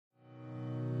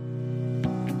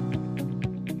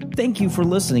Thank you for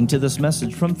listening to this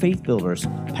message from Faith Builders.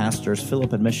 Pastors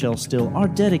Philip and Michelle Still are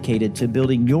dedicated to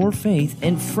building your faith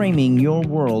and framing your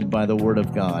world by the Word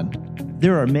of God.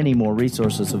 There are many more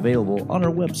resources available on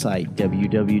our website,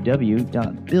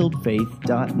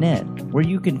 www.buildfaith.net, where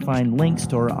you can find links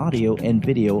to our audio and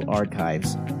video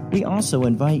archives. We also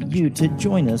invite you to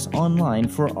join us online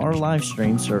for our live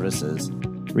stream services.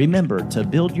 Remember to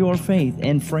build your faith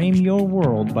and frame your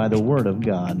world by the Word of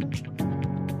God.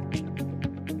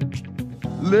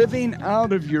 Living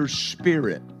out of your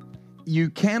spirit. You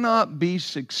cannot be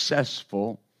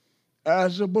successful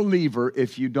as a believer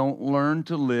if you don't learn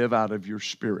to live out of your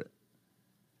spirit.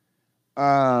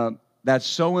 That's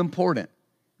so important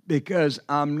because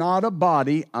I'm not a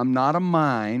body, I'm not a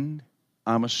mind,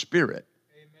 I'm a spirit.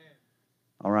 Amen.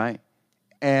 All right?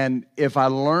 And if I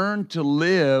learn to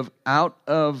live out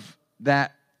of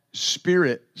that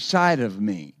spirit side of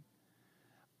me,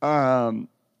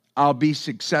 I'll be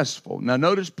successful. Now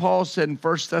notice Paul said in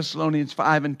 1 Thessalonians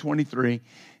 5:23,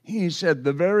 he said,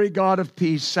 the very God of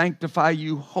peace sanctify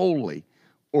you wholly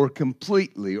or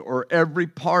completely or every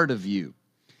part of you.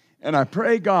 And I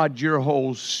pray, God, your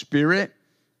whole spirit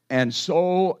and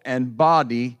soul and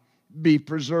body be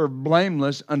preserved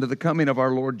blameless unto the coming of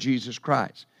our Lord Jesus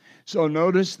Christ. So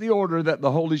notice the order that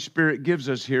the Holy Spirit gives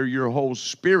us here, your whole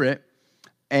spirit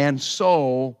and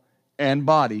soul and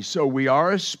body. So we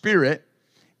are a spirit,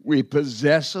 we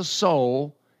possess a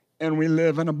soul, and we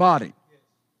live in a body.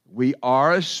 We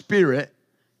are a spirit,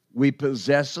 we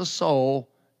possess a soul,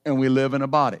 and we live in a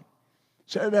body.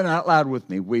 Say that out loud with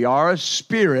me. We are a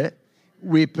spirit,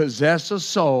 we possess a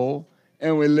soul,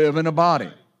 and we live in a body.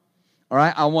 All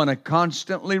right, I want to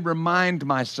constantly remind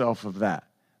myself of that.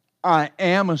 I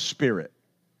am a spirit.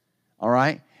 All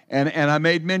right? And I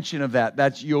made mention of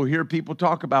that. You'll hear people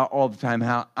talk about all the time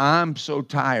how I'm so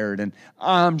tired and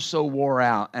I'm so wore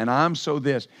out and I'm so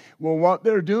this. Well, what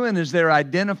they're doing is they're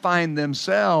identifying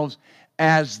themselves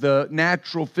as the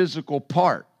natural physical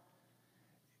part.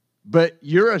 But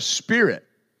you're a spirit.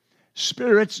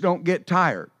 Spirits don't get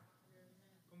tired.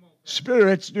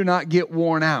 Spirits do not get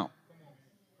worn out.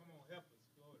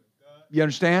 You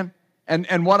understand?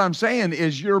 And what I'm saying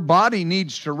is your body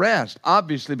needs to rest,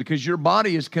 obviously, because your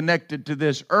body is connected to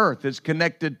this earth. It's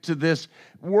connected to this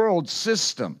world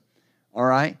system, all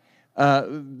right?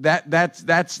 That's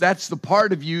the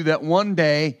part of you that one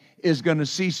day is going to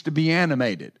cease to be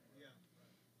animated.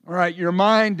 All right, your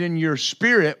mind and your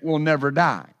spirit will never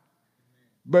die,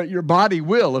 but your body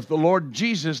will. If the Lord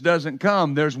Jesus doesn't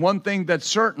come, there's one thing that's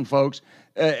certain, folks.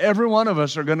 Every one of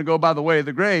us are going to go by the way of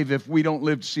the grave if we don't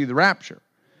live to see the rapture.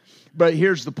 But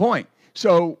here's the point.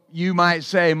 So you might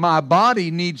say, my body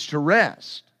needs to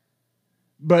rest.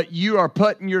 But you are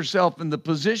putting yourself in the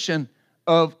position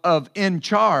of in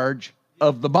charge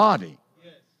of the body.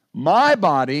 Yes. My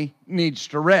body needs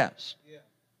to rest. Yeah.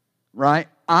 Right?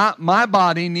 My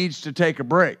body needs to take a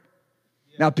break.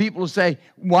 Yeah. Now people will say,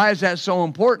 why is that so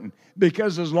important?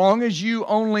 Because as long as you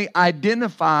only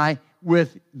identify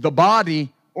with the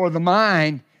body or the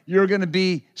mind, you're going to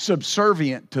be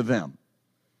subservient to them.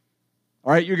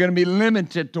 All right, you're going to be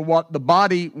limited to what the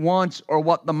body wants or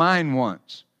what the mind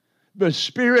wants. The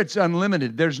spirit's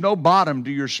unlimited. There's no bottom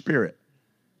to your spirit.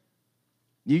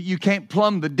 You can't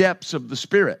plumb the depths of the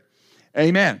spirit.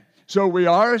 Amen. So we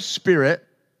are a spirit,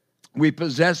 we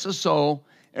possess a soul,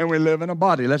 and we live in a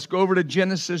body. Let's go over to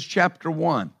Genesis chapter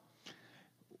 1.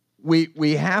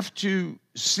 We have to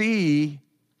see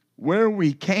where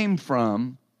we came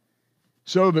from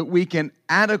so that we can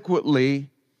adequately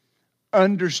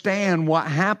understand what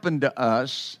happened to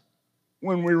us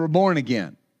when we were born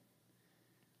again.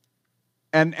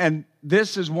 And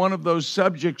this is one of those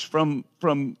subjects from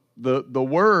the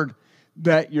Word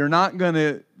that you're not going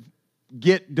to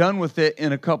get done with it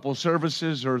in a couple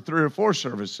services or 3 or 4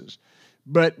 services.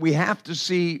 But we have to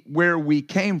see where we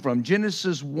came from.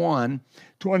 Genesis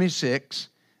 1:26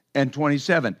 and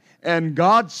 27. And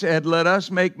God said, let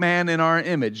us make man in our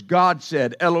image. God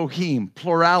said, Elohim,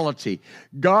 plurality.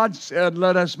 God said,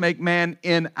 let us make man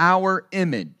in our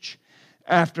image,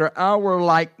 after our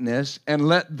likeness, and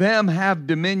let them have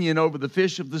dominion over the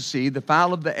fish of the sea, the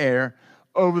fowl of the air,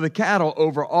 over the cattle,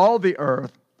 over all the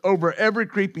earth, over every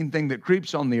creeping thing that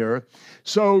creeps on the earth.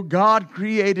 So God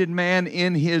created man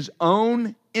in his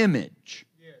own image.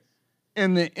 Yes.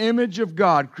 In the image of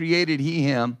God created he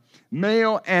him.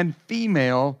 Male and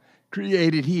female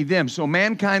created he them. So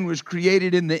mankind was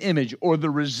created in the image or the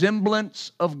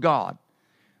resemblance of God.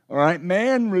 All right,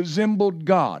 man resembled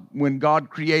God when God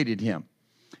created him.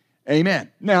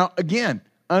 Amen. Now, again,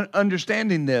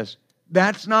 understanding this,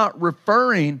 that's not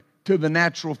referring to the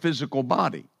natural physical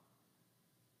body.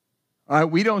 All right,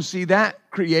 we don't see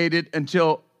that created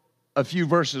until a few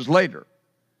verses later.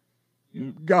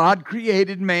 God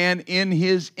created man in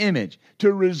his image.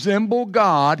 To resemble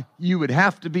God, you would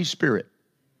have to be spirit.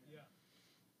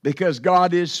 Because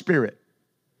God is spirit.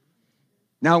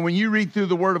 Now, when you read through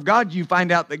the Word of God, you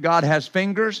find out that God has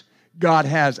fingers, God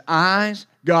has eyes,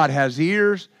 God has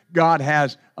ears, God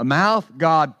has a mouth,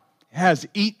 God has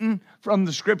eaten from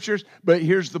the Scriptures. But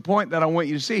here's the point that I want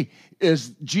you to see,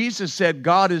 is Jesus said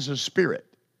God is a spirit.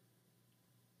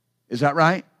 Is that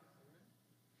right?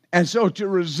 And so to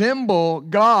resemble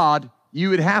God, you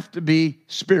would have to be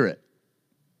spirit.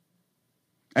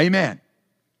 Amen.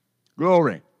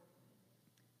 Glory.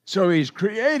 So he's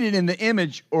created in the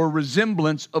image or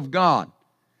resemblance of God.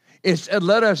 It said,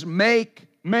 let us make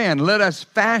man, let us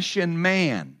fashion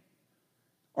man,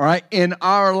 all right, in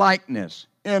our likeness,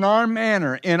 in our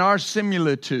manner, in our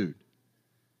similitude,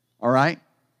 all right?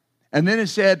 And then it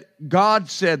said, God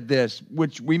said this,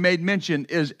 which we made mention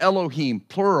is Elohim,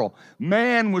 plural.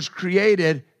 Man was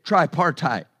created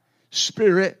tripartite,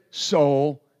 spirit,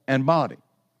 soul, and body.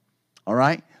 All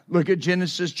right? Look at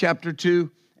Genesis chapter 2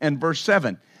 and verse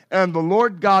 7. And the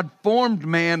Lord God formed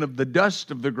man of the dust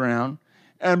of the ground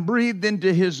and breathed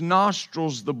into his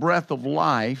nostrils the breath of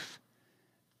life,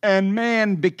 and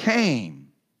man became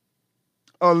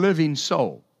a living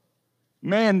soul.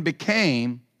 Man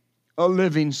became a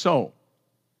living soul.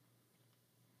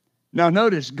 Now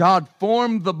notice, God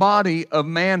formed the body of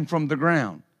man from the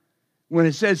ground. When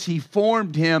it says he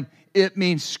formed him, it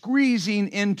means squeezing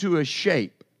into a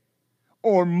shape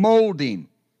or molding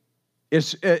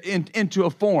into a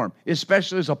form,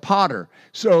 especially as a potter.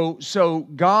 So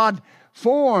God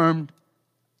formed,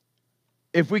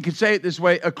 if we could say it this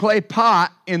way, a clay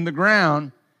pot in the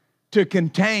ground to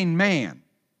contain man.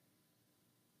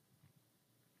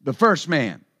 The first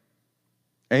man.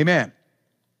 Amen.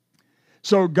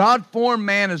 So God formed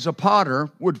man as a potter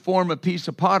would form a piece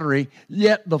of pottery,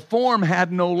 yet the form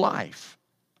had no life.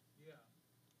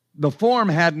 The form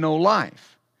had no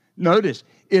life. Notice,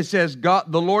 it says,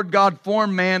 God, the Lord God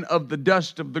formed man of the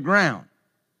dust of the ground.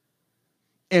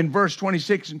 In verse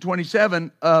 26 and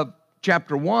 27 of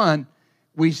chapter 1,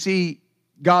 we see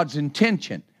God's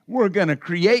intention. We're going to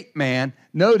create man.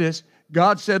 Notice,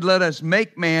 God said, let us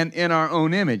make man in our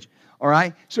own image. All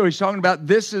right? So he's talking about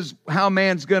this is how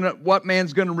what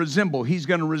man's going to resemble. He's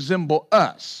going to resemble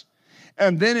us.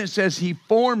 And then it says he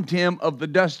formed him of the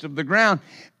dust of the ground,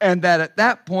 and that at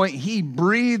that point he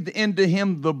breathed into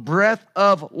him the breath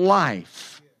of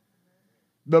life.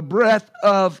 The breath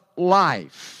of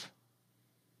life.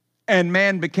 And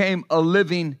man became a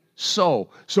living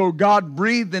soul. So God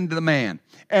breathed into the man,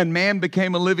 and man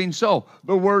became a living soul.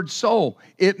 The word soul,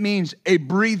 it means a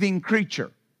breathing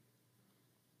creature.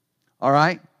 All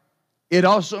right? It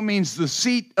also means the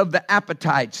seat of the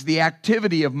appetites, the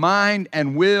activity of mind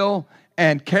and will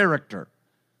and character.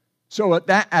 So at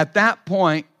that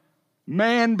point,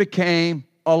 man became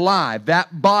alive.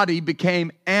 That body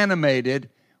became animated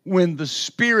when the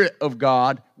Spirit of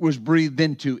God was breathed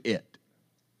into it.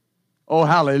 Oh,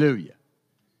 hallelujah.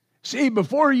 See,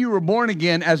 before you were born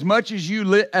again, as much as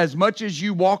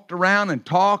you walked around and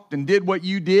talked and did what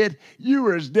you did, you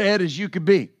were as dead as you could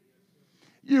be.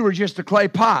 You were just a clay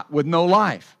pot with no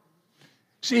life.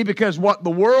 See, because what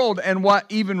the world and what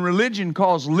even religion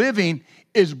calls living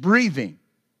is breathing.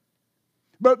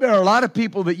 But there are a lot of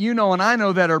people that you know and I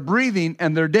know that are breathing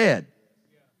and they're dead.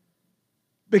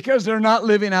 Because they're not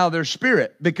living out of their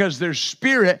spirit. Because their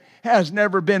spirit has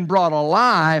never been brought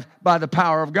alive by the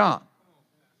power of God.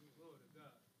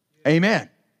 Amen.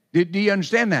 Do you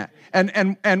understand that?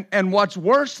 And what's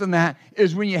worse than that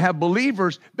is when you have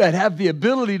believers that have the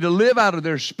ability to live out of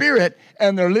their spirit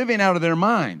and they're living out of their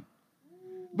mind.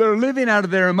 They're living out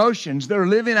of their emotions. They're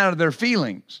living out of their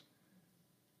feelings.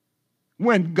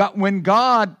 When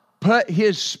God put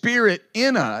His Spirit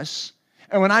in us,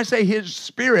 and when I say His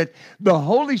Spirit, the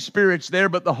Holy Spirit's there,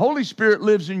 but the Holy Spirit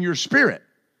lives in your spirit.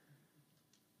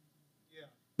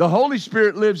 The Holy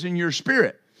Spirit lives in your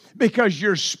spirit. Because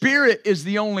your spirit is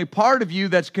the only part of you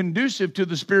that's conducive to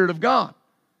the Spirit of God.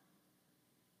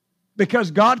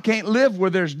 Because God can't live where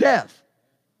there's death.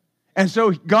 And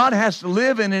so God has to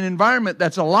live in an environment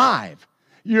that's alive.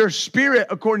 Your spirit,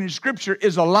 according to Scripture,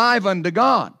 is alive unto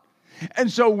God. And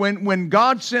so when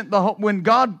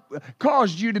God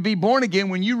caused you to be born again,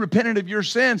 when you repented of your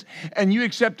sins and you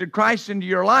accepted Christ into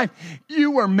your life,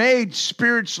 you were made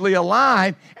spiritually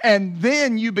alive, and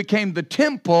then you became the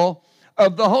temple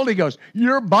of the Holy Ghost.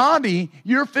 Your body,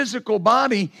 your physical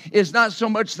body, is not so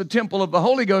much the temple of the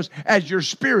Holy Ghost as your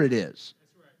spirit is.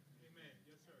 That's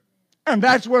right. Amen. Yes, And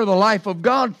that's where the life of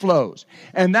God flows.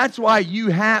 And that's why you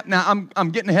have, now I'm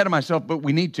getting ahead of myself, but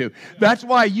we need to. That's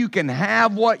why you can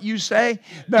have what you say.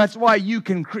 That's why you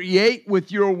can create with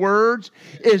your words,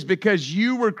 is because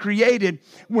you were created.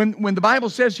 When the Bible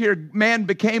says here, man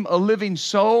became a living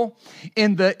soul,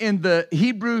 in the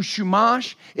Hebrew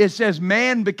Shumash, it says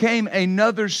man became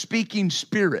another speaking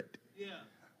spirit.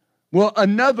 Well,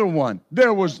 another one.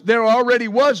 There already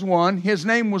was one. His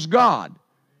name was God.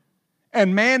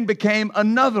 And man became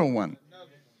another one,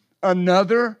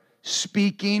 another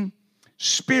speaking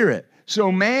spirit.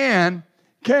 So man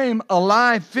came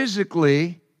alive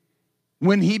physically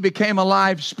when he became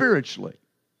alive spiritually.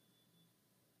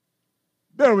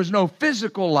 There was no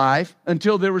physical life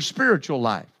until there was spiritual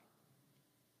life.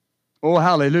 Oh,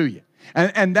 hallelujah.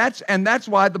 And that's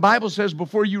why the Bible says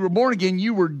before you were born again,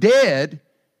 you were dead.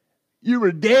 You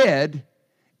were dead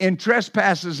in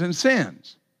trespasses and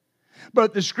sins.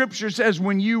 But the scripture says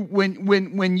when you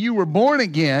were born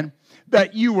again,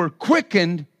 that you were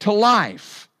quickened to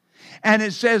life. And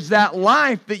it says that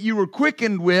life that you were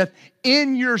quickened with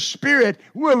in your spirit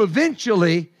will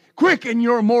eventually quicken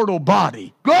your mortal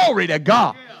body. Glory to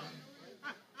God.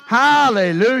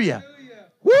 Hallelujah.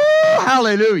 Woo,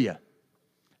 hallelujah.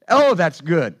 Oh, that's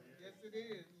good.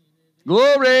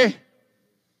 Glory.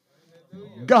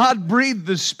 God breathed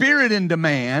the Spirit into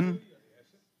man,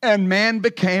 and man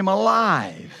became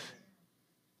alive.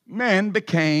 Man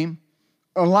became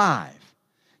alive.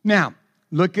 Now,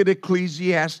 look at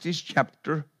Ecclesiastes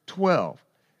chapter 12.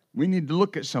 We need to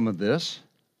look at some of this.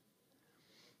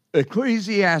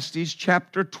 Ecclesiastes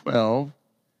chapter 12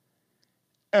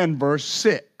 and verse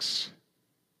 6.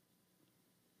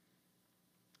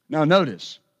 Now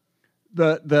notice,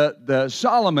 the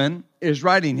Solomon is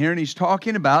writing here, and he's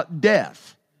talking about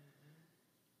death.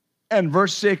 And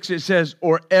verse 6, it says,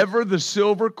 or ever the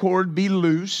silver cord be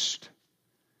loosed,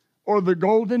 or the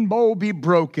golden bowl be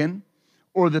broken,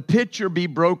 or the pitcher be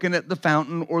broken at the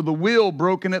fountain, or the wheel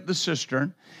broken at the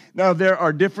cistern. Now, there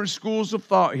are different schools of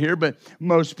thought here, but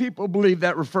most people believe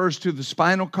that refers to the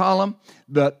spinal column,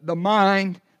 the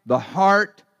mind, the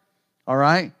heart, all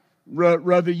right?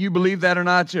 Whether you believe that or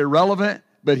not, it's irrelevant,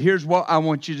 but here's what I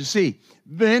want you to see.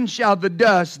 Then shall the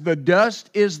dust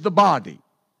is the body.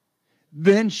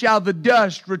 Then shall the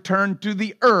dust return to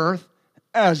the earth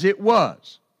as it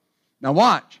was. Now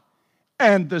watch.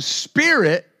 And the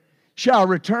spirit shall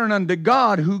return unto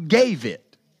God who gave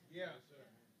it.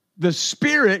 The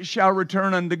spirit shall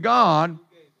return unto God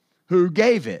who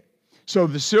gave it. So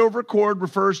the silver cord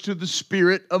refers to the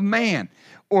spirit of man,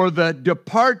 or the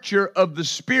departure of the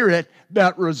spirit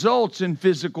that results in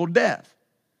physical death.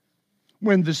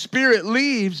 When the spirit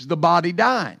leaves, the body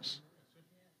dies.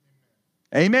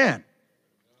 Amen.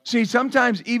 See,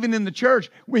 sometimes even in the church,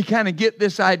 we kind of get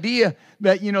this idea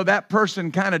that, that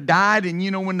person kind of died,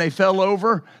 and, when they fell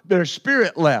over, their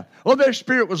spirit left. Well, their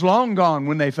spirit was long gone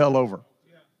when they fell over.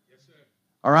 Yeah. Yes, sir.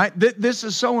 All right? This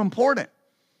is so important,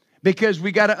 because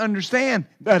we got to understand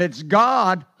that it's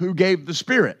God who gave the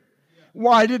spirit. Yeah.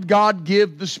 Why did God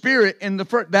give the spirit in the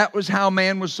first? That was how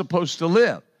man was supposed to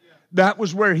live. Yeah. That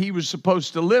was where he was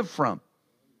supposed to live from.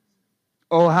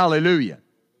 Oh, hallelujah.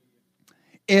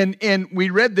 And we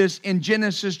read this in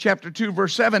Genesis chapter 2,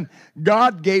 verse 7.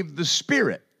 God gave the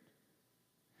Spirit.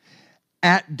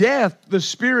 At death, the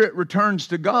Spirit returns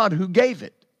to God who gave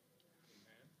it.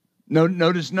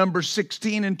 Notice Numbers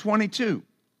 16 and 22.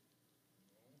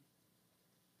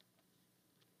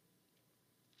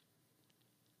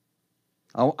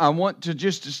 I want to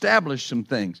just establish some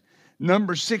things.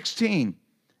 Numbers 16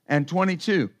 and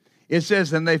 22. It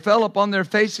says, and they fell upon their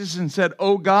faces and said,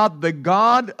 O God, the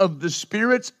God of the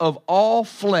spirits of all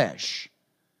flesh.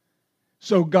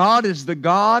 So God is the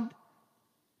God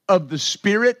of the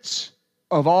spirits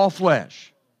of all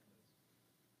flesh.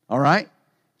 All right?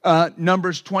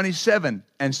 Numbers 27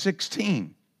 and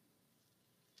 16.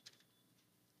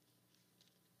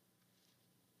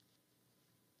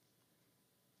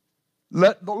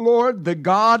 Let the Lord, the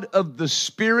God of the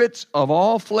spirits of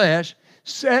all flesh,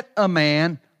 set a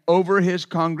man over his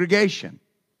congregation.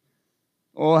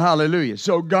 Oh, hallelujah.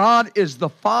 So God is the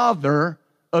Father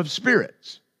of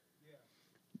spirits.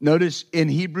 Notice in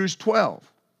Hebrews 12.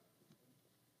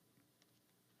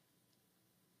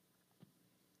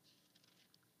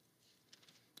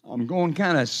 I'm going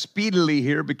kind of speedily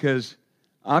here because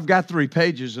I've got 3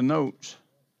 pages of notes.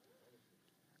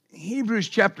 Hebrews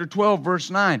chapter 12, verse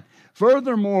 9.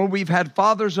 Furthermore, we've had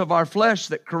fathers of our flesh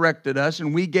that corrected us,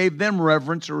 and we gave them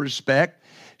reverence or respect.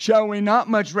 Shall we not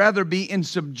much rather be in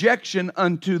subjection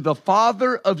unto the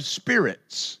Father of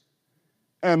spirits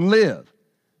and live?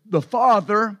 The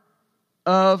Father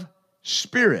of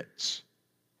spirits.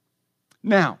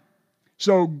 Now,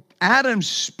 so Adam's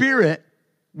spirit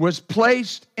was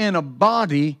placed in a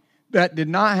body that did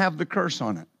not have the curse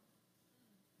on it.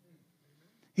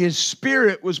 His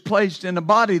spirit was placed in a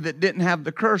body that didn't have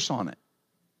the curse on it.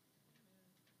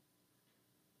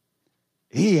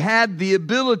 He had the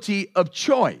ability of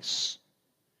choice,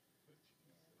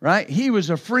 right? He was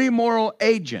a free moral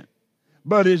agent,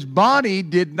 but his body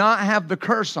did not have the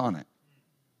curse on it.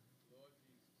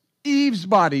 Eve's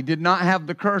body did not have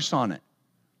the curse on it.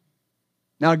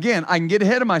 Now again, I can get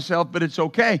ahead of myself, but it's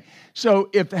okay. So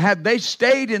had they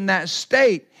stayed in that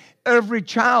state, every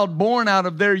child born out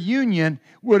of their union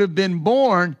would have been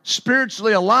born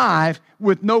spiritually alive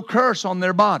with no curse on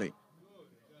their body.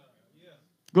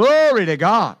 Glory to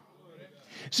God.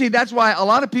 See, that's why a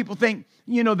lot of people think,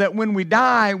 that when we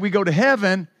die, we go to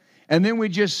heaven, and then we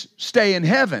just stay in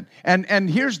heaven. And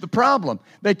here's the problem.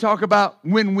 They talk about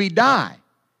when we die.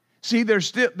 See, they're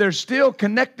still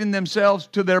connecting themselves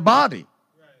to their body.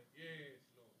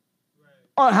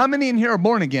 How many in here are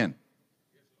born again?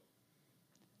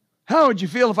 How would you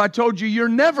feel if I told you you're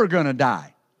never going to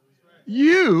die?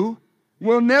 You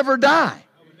will never die.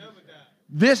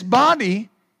 This body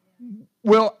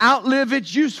will outlive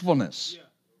its usefulness.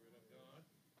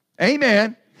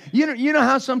 Amen. You know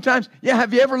how sometimes,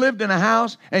 have you ever lived in a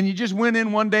house and you just went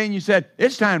in one day and you said,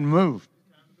 it's time to move.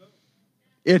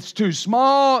 It's too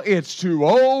small, it's too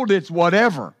old, it's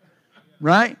whatever,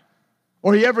 right?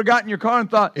 Or you ever got in your car and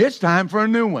thought, it's time for a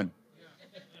new one.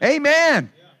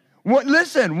 Amen.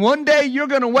 Listen, one day you're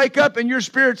going to wake up and your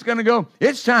spirit's going to go,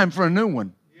 it's time for a new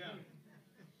one.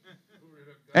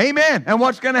 Amen. And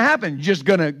what's going to happen? You're just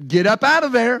going to get up out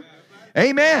of there.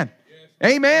 Amen.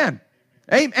 Amen.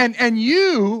 And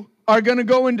you are going to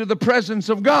go into the presence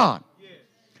of God.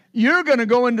 You're going to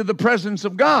go into the presence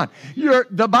of God.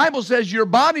 The Bible says your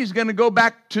body's going to go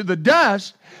back to the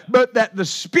dust, but that the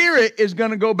spirit is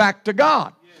going to go back to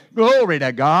God. Glory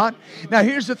to God. Now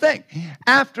here's the thing.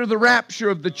 After the rapture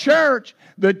of the church,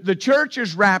 the church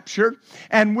is raptured,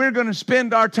 and we're going to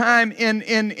spend our time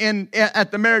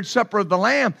at the marriage supper of the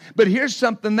Lamb. But here's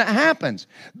something that happens.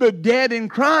 The dead in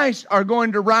Christ are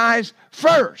going to rise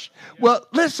first. Well,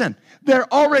 listen,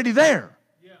 they're already there.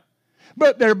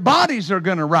 But their bodies are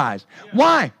going to rise.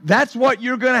 Why? That's what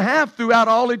you're going to have throughout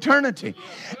all eternity.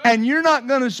 And you're not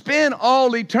going to spend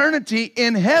all eternity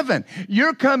in heaven.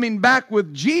 You're coming back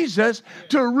with Jesus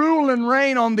to rule and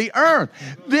reign on the earth.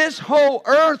 This whole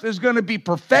earth is going to be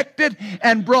perfected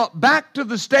and brought back to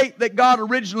the state that God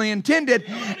originally intended.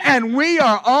 And we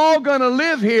are all going to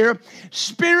live here,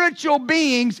 spiritual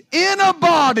beings in a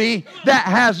body that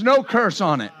has no curse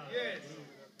on it.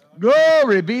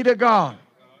 Glory be to God.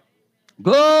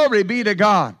 Glory be to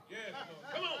God.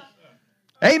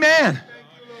 Amen.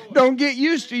 Don't get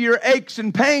used to your aches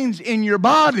and pains in your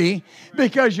body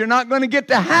because you're not going to get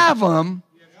to have them.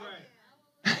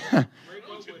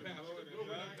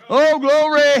 Oh,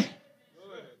 glory.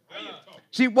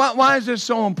 See, why is this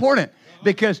so important?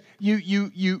 Because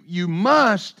you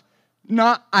must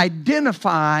not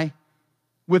identify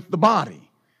with the body.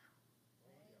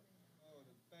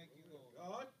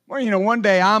 Well, one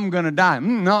day I'm going to die.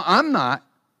 No, I'm not.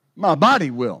 My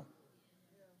body will.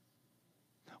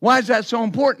 Why is that so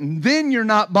important? Then you're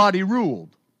not body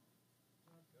ruled.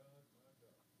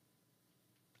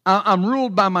 I'm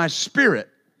ruled by my spirit,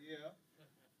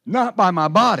 not by my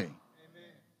body.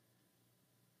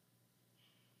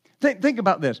 Think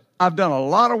about this. I've done a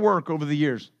lot of work over the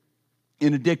years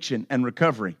in addiction and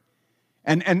recovery.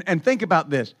 And think about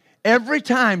this. Every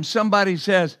time somebody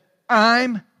says,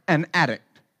 I'm an addict.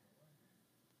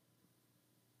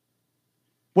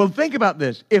 Well, think about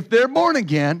this. If they're born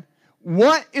again,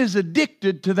 what is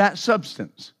addicted to that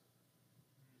substance?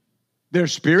 Their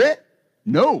spirit?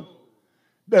 No.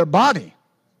 Their body.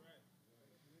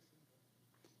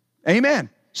 Amen.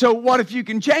 So what if you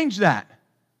can change that?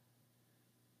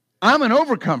 I'm an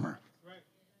overcomer.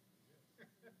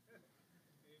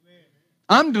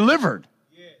 I'm delivered.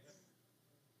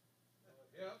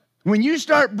 When you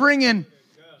start bringing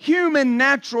human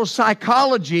natural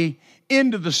psychology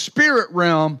into the spirit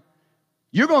realm,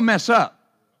 you're going to mess up.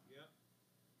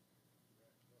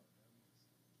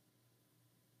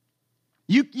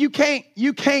 You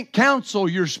can't counsel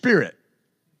your spirit.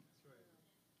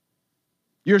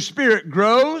 Your spirit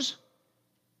grows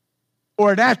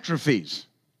or it atrophies.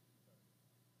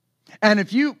 And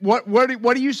if what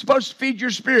are you supposed to feed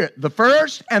your spirit? The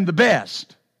first and the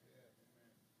best.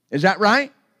 Is that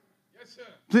right? Yes,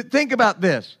 sir. Think about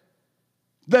this.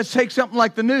 Let's take something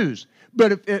like the news.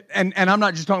 But and I'm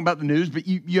not just talking about the news, but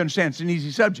you understand it's an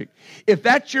easy subject. If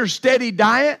that's your steady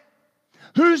diet,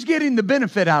 who's getting the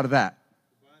benefit out of that?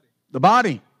 The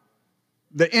body.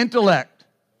 The intellect.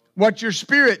 What's your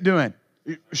spirit doing?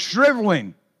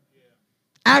 Shriveling.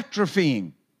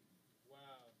 Atrophying.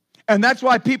 And that's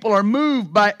why people are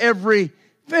moved by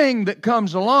everything that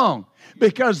comes along.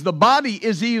 Because the body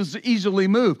is easily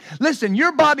moved. Listen,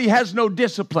 your body has no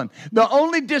discipline. The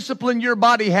only discipline your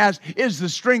body has is the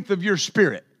strength of your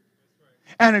spirit.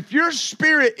 And if your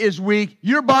spirit is weak,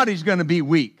 your body's going to be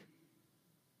weak.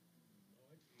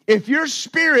 If your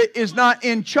spirit is not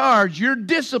in charge, your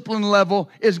discipline level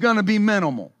is going to be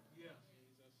minimal.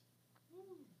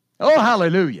 Oh,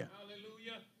 hallelujah.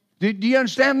 Do you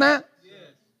understand that?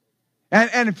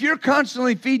 And if you're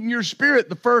constantly feeding your spirit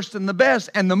the first and the best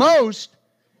and the most,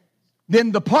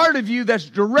 then the part of you that's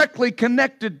directly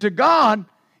connected to God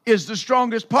is the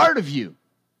strongest part of you.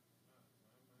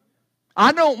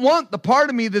 I don't want the part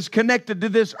of me that's connected to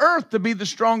this earth to be the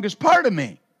strongest part of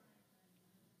me.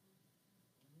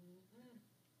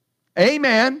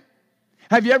 Amen.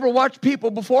 Have you ever watched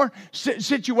people before?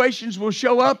 Situations will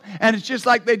show up and it's just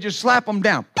like they just slap them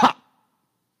down. Pop.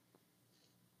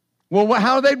 Well, what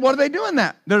are they doing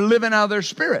that? They're living out of their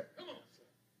spirit.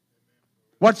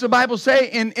 What's the Bible say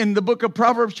in the book of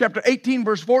Proverbs chapter 18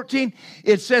 verse 14?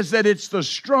 It says that it's the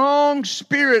strong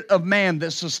spirit of man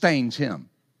that sustains him.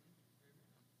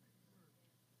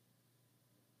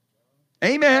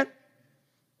 Amen.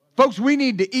 Folks, we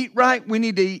need to eat right. We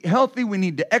need to eat healthy. We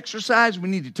need to exercise. We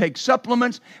need to take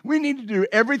supplements. We need to do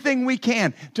everything we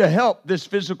can to help this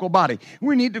physical body.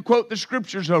 We need to quote the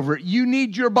scriptures over it. You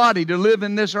need your body to live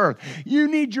in this earth. You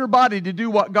need your body to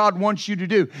do what God wants you to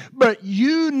do. But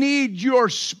you need your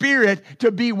spirit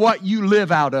to be what you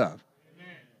live out of.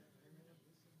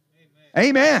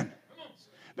 Amen. Amen.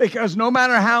 Because no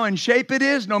matter how in shape it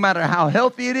is, no matter how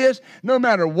healthy it is, no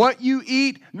matter what you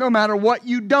eat, no matter what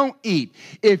you don't eat,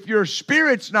 if your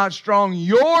spirit's not strong,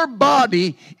 your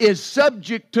body is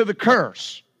subject to the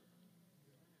curse.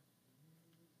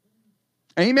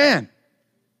 Amen.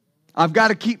 I've got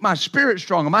to keep my spirit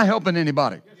strong. Am I helping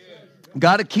anybody?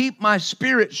 Got to keep my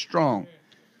spirit strong.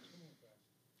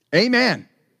 Amen.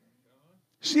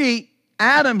 See,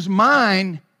 Adam's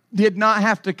mind did not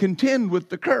have to contend with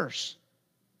the curse.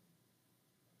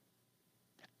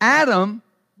 Adam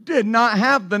did not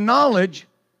have the knowledge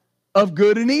of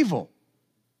good and evil.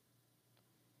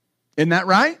 Isn't that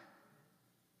right?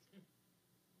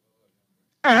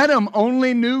 Adam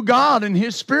only knew God and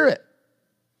his spirit.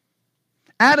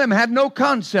 Adam had no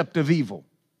concept of evil.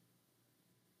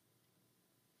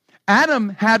 Adam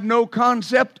had no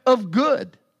concept of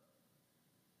good.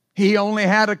 He only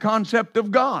had a concept of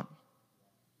God.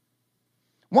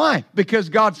 Why? Because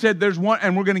God said there's one,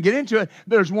 and we're going to get into it,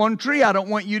 there's one tree I don't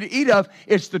want you to eat of.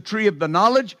 It's the tree of the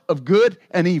knowledge of good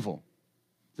and evil.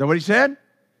 Is that what he said?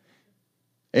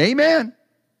 Amen.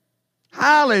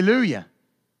 Hallelujah.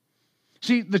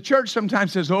 See, the church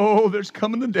sometimes says, oh, there's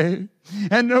coming a day,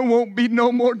 and there won't be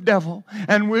no more devil,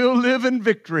 and we'll live in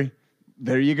victory.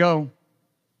 There you go.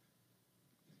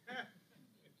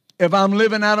 If I'm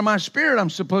living out of my spirit, I'm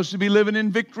supposed to be living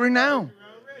in victory now.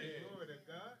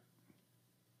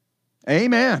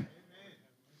 Amen.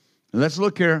 Let's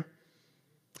look here.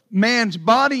 Man's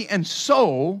body and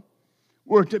soul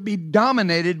were to be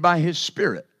dominated by his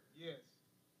spirit.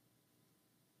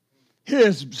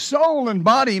 His soul and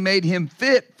body made him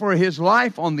fit for his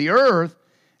life on the earth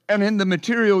and in the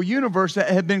material universe that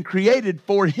had been created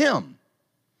for him.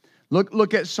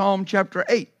 Look at Psalm chapter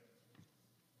 8.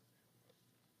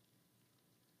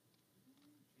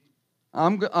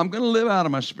 I'm going to live out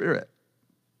of my spirit.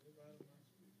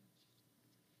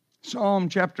 Psalm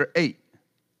chapter 8.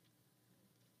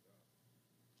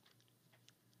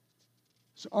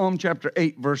 Psalm chapter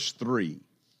 8, verse 3.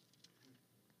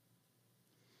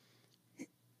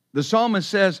 The psalmist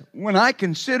says, when I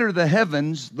consider the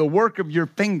heavens, the work of your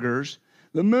fingers,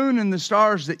 the moon and the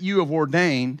stars that you have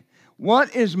ordained,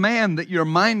 what is man that you're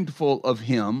mindful of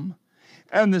him,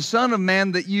 and the son of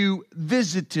man that you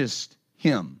visitest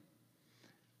him?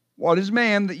 What is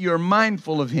man that you're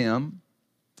mindful of him,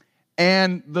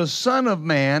 and the son of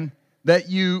man that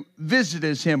you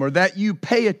visitest him, or that you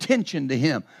pay attention to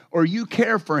him, or you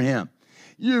care for him?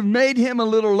 You've made him a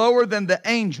little lower than the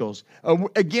angels.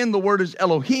 Again, the word is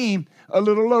Elohim, a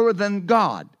little lower than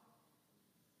God.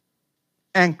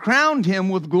 And crowned him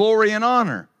with glory and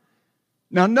honor.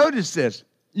 Now notice this.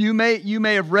 You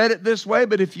may have read it this way,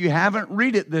 but if you haven't,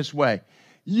 read it this way.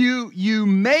 You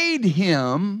made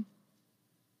him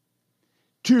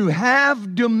to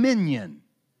have dominion.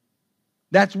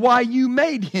 That's why you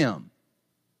made him.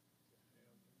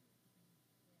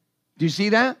 Do you see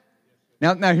that?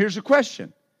 Now here's a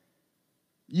question.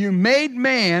 You made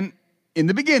man in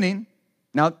the beginning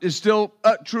Now, it's still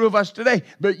true of us today,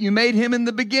 but you made him in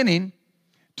the beginning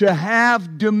to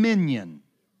have dominion.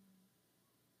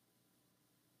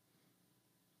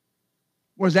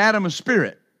 Was Adam a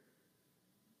spirit?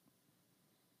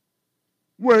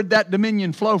 Where'd that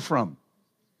dominion flow from?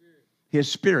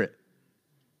 His spirit.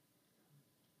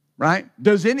 Right?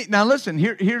 Now listen,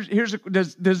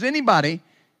 does anybody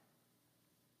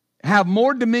have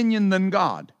more dominion than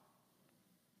God?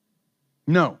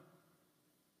 No.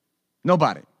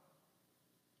 Nobody.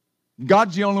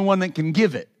 God's the only one that can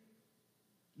give it.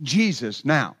 Jesus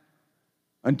now.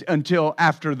 Until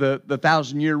after the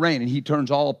 1,000-year reign, and he turns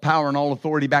all power and all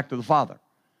authority back to the Father.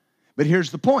 But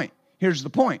here's the point. Here's the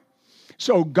point.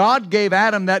 So God gave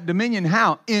Adam that dominion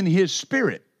how? In his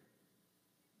spirit.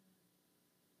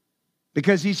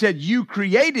 Because he said, you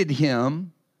created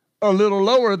him a little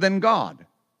lower than God.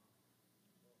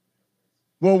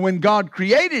 Well, when God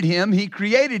created him, he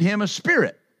created him a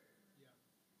spirit.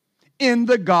 In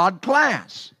the God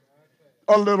class.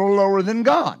 A little lower than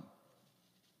God.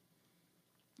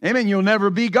 Amen. You'll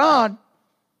never be God,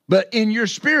 but in your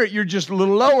spirit, you're just a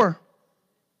little lower.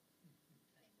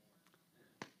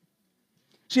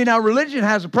 See, now religion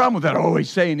has a problem with that. Oh, he's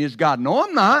saying he's God. No,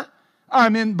 I'm not.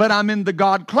 I'm in the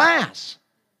God class.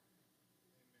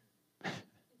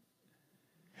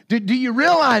 Do you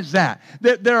realize that?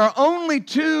 That there are only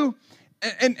two,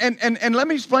 and let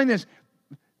me explain this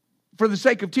for the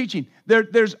sake of teaching.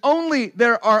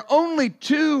 There are only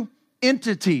two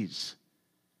entities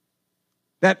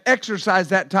that exercise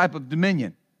that type of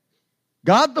dominion.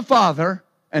 God the Father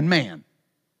and man.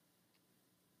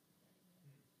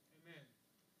 Amen.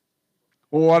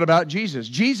 Well, what about Jesus?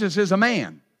 Jesus is a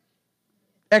man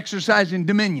exercising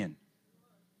dominion.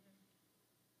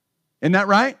 Isn't that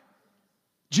right?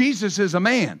 Jesus is a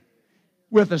man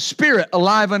with a spirit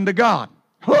alive unto God.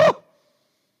 Woo!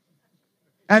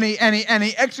 And he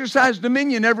exercised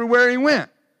dominion everywhere he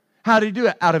went. How did he do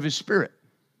it? Out of his spirit.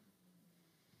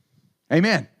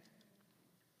 Amen.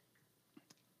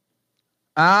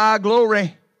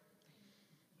 Glory.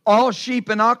 All sheep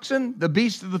and oxen, the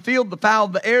beasts of the field, the fowl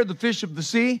of the air, the fish of the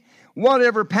sea,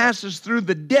 whatever passes through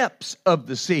the depths of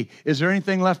the sea. Is there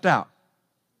anything left out?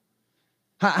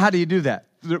 How do you do that?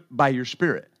 By your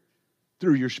spirit.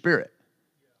 Through your spirit.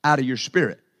 Out of your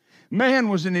spirit. Man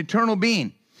was an eternal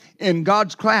being in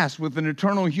God's class with an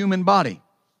eternal human body.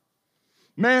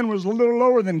 Man was a little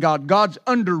lower than God. God's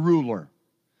under ruler.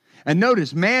 And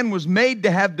notice, man was made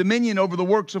to have dominion over the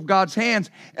works of God's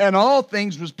hands, and all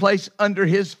things was placed under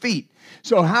his feet.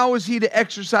 So how was he to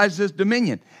exercise this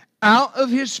dominion? Out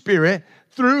of his spirit,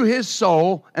 through his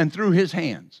soul, and through his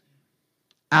hands.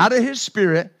 Out of his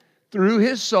spirit, through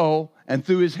his soul, and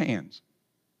through his hands.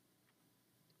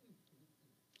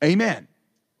 Amen.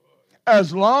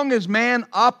 As long as man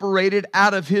operated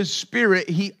out of his spirit,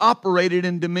 he operated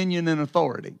in dominion and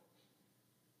authority.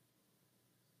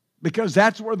 Because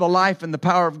that's where the life and the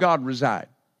power of God reside.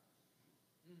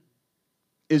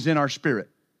 Is in our spirit.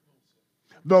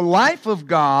 The life of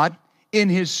God in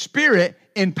his spirit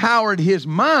empowered his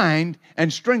mind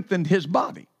and strengthened his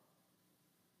body.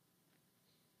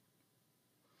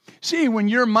 See, when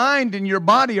your mind and your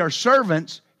body are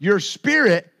servants, your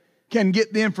spirit can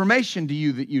get the information to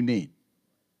you that you need.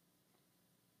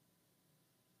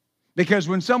 Because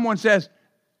when someone says,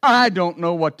 I don't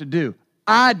know what to do,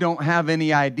 I don't have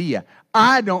any idea,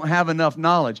 I don't have enough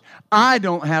knowledge, I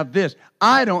don't have this,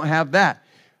 I don't have that,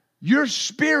 your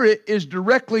spirit is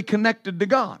directly connected to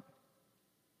God.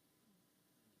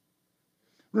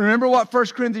 Remember what 1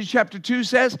 Corinthians chapter 2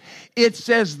 says? It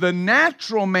says the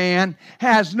natural man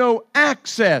has no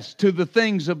access to the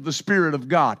things of the Spirit of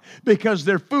God because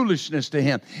they're foolishness to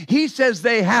him. He says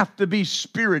they have to be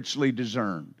spiritually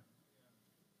discerned.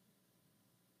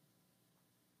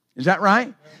 Is that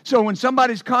right? So when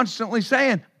somebody's constantly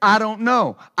saying, I don't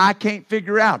know, I can't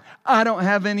figure out, I don't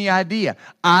have any idea,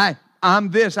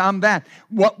 I'm this, I'm that,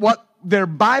 what they're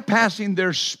bypassing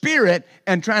their spirit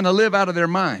and trying to live out of their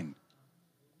mind.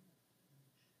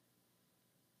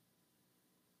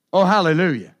 Oh,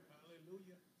 hallelujah.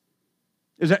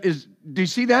 Do you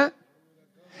see that?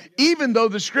 Even though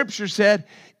the scripture said,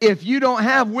 if you don't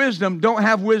have wisdom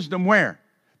where?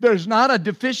 There's not a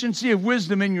deficiency of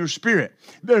wisdom in your spirit.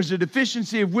 There's a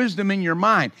deficiency of wisdom in your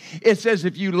mind. It says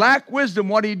if you lack wisdom,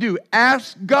 what do?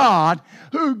 Ask God,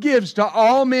 who gives to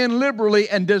all men liberally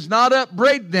and does not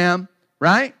upbraid them,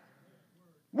 right?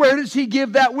 Where does he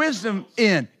give that wisdom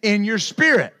in? In your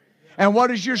spirit. And what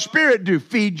does your spirit do?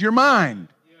 Feed your mind.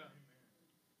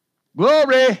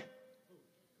 Glory.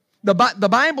 The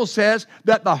Bible says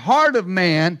that the heart of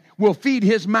man will feed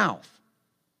his mouth.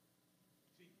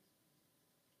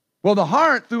 Well, the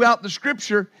heart throughout the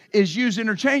Scripture is used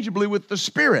interchangeably with the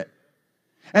spirit.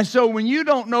 And so when you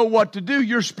don't know what to do,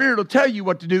 your spirit will tell you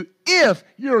what to do if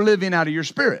you're living out of your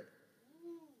spirit.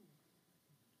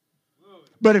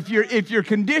 But if you're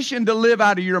conditioned to live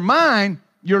out of your mind,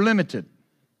 you're limited.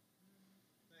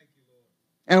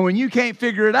 And when you can't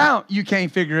figure it out, you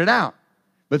can't figure it out.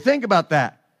 But think about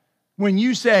that. When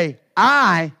you say,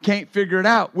 I can't figure it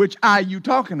out, which I you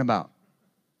talking about?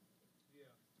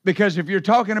 Because if you're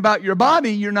talking about your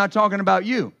body, you're not talking about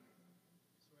you.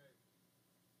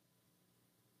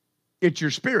 It's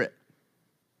your spirit.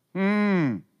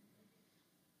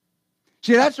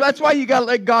 See, that's why you got to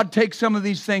let God take some of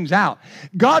these things out.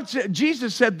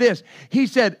 Jesus said this. He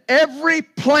said, every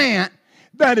plant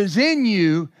that is in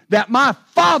you that my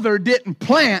Father didn't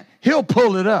plant, He'll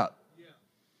pull it up.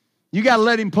 You got to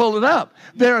let Him pull it up.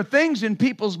 There are things in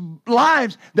people's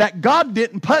lives that God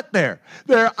didn't put there.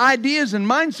 There are ideas and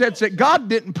mindsets that God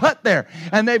didn't put there.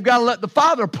 And they've got to let the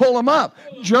Father pull them up,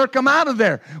 jerk them out of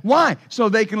there. Why? So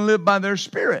they can live by their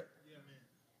spirit.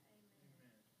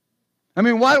 I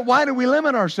mean, why do we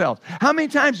limit ourselves? How many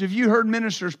times have you heard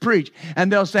ministers preach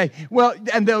and they'll say, well,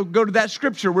 and they'll go to that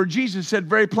scripture where Jesus said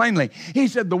very plainly, He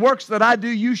said, the works that I do,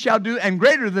 you shall do, and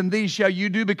greater than these shall you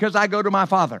do because I go to my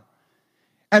Father.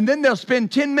 And then they'll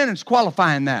spend 10 minutes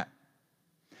qualifying that.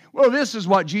 Well, this is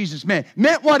what Jesus meant.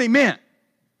 Meant what He meant.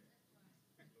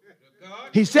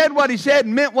 He said what He said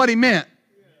and meant what He meant.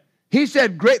 He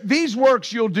said, these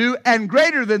works you'll do, and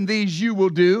greater than these you will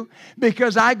do,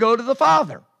 because I go to the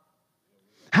Father.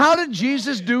 How did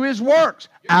Jesus do His works?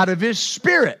 Out of His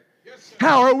Spirit.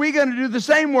 How are we going to do the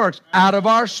same works? Out of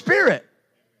our spirit.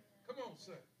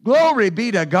 Glory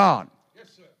be to God.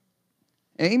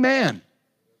 Amen.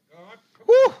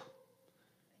 Woo.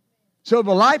 So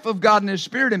the life of God in His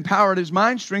Spirit empowered His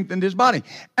mind, strengthened His body.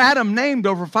 Adam named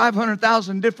over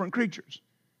 500,000 different creatures.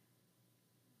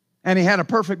 And he had a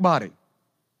perfect body.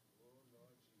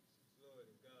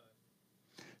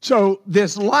 So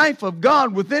this life of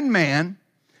God within man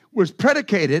was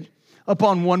predicated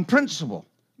upon one principle,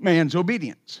 man's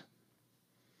obedience.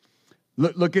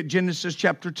 Look at Genesis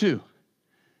chapter 2.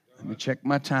 Let me check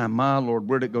my time. My Lord,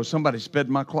 where'd it go? Somebody sped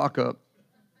my clock up.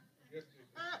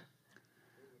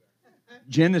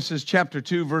 Genesis chapter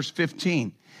 2, verse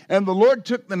 15. And the Lord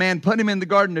took the man, put him in the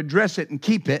garden to dress it and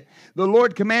keep it. The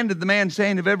Lord commanded the man,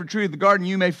 saying, of every tree of the garden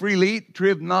you may freely eat. The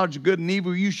tree of the knowledge of good and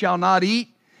evil you shall not eat.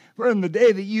 For in the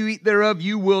day that you eat thereof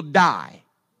you will die.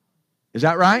 Is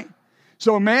that right?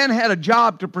 So man had a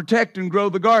job to protect and grow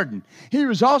the garden. He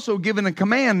was also given a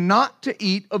command not to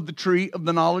eat of the tree of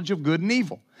the knowledge of good and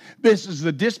evil. This is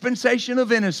the dispensation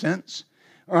of innocence.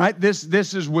 All right, this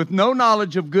is with no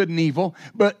knowledge of good and evil.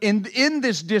 But in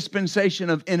this dispensation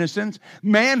of innocence,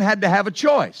 man had to have a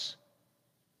choice.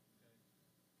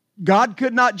 God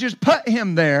could not just put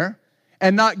him there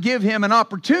and not give him an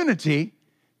opportunity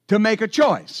to make a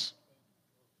choice.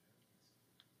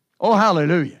 Oh,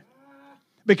 hallelujah.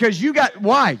 Because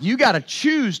why? You got to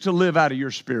choose to live out of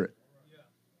your spirit.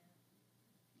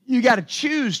 You got to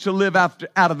choose to live out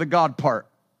of the God part.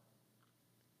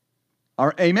 All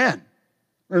right, amen.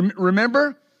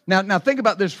 Remember? Now think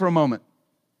about this for a moment.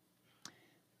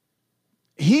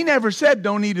 He never said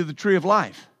don't eat of the tree of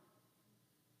life.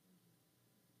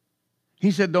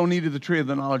 He said don't eat of the tree of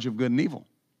the knowledge of good and evil.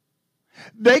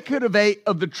 They could have ate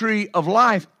of the tree of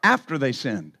life after they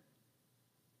sinned.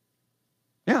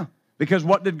 Yeah, because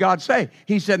what did God say?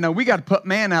 He said, no, we got to put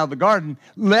man out of the garden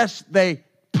lest they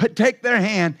take their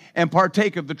hand and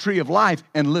partake of the tree of life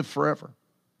and live forever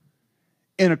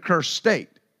in a cursed state.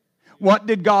 What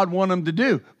did God want them to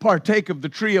do? Partake of the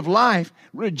tree of life,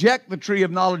 reject the tree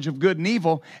of knowledge of good and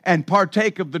evil, and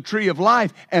partake of the tree of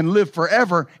life and live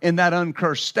forever in that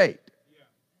uncursed state.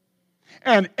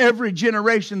 And every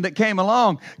generation that came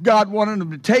along, God wanted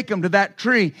them to take them to that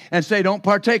tree and say, don't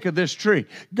partake of this tree.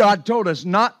 God told us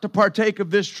not to partake of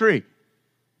this tree.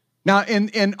 Now,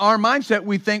 in our mindset,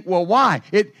 we think, well, why?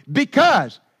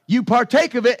 Because you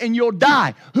partake of it and you'll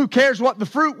die. Who cares what the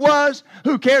fruit was?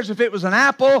 Who cares if it was an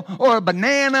apple or a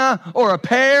banana or a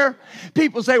pear?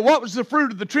 People say, what was the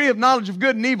fruit of the tree of knowledge of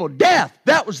good and evil? Death.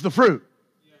 That was the fruit.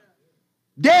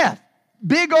 Death.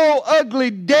 Big old ugly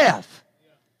death.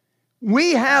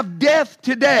 We have death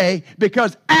today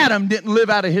because Adam didn't live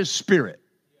out of his spirit.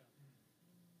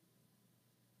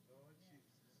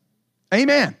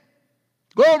 Amen.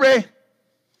 Glory.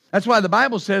 That's why the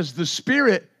Bible says the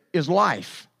spirit is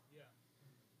life.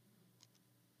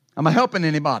 Am I helping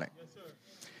anybody? Yes,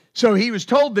 sir. So he was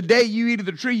told the day you eat of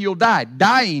the tree, you'll die.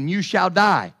 Dying, you shall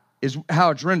die, is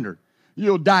how it's rendered.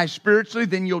 You'll die spiritually,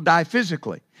 then you'll die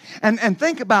physically. And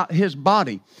think about his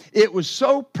body. It was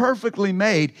so perfectly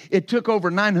made, it took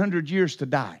over 900 years to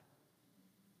die.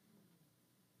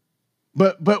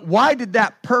 But why did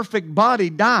that perfect body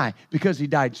die? Because he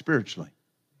died spiritually.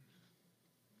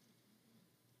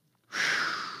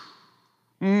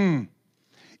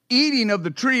 Eating of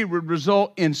the tree would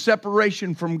result in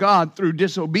separation from God through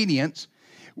disobedience,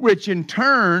 which in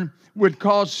turn would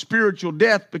cause spiritual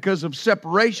death because of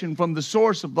separation from the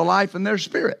source of the life in their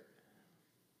spirit.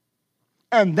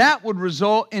 And that would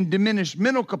result in diminished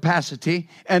mental capacity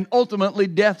and ultimately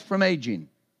death from aging.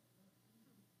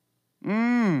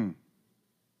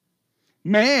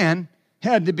 Man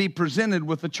had to be presented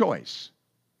with a choice.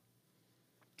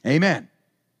 Amen.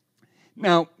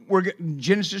 Now,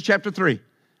 Genesis chapter 3.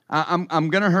 I'm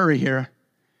going to hurry here.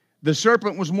 The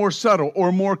serpent was more subtle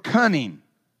or more cunning,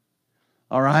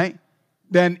 all right,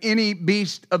 than any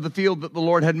beast of the field that the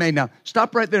Lord had made. Now,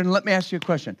 stop right there and let me ask you a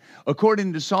question.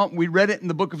 According to Psalm, we read it in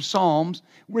the book of Psalms.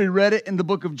 We read it in the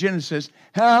book of Genesis.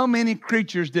 How many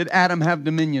creatures did Adam have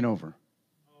dominion over?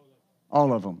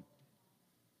 All of them.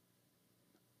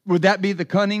 Would that be the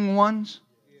cunning ones?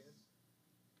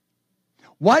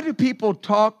 Why do people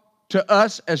talk to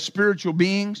us as spiritual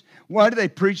beings? Why do they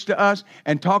preach to us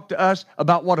and talk to us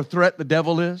about what a threat the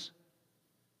devil is?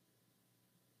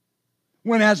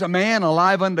 When as a man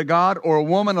alive unto God or a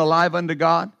woman alive unto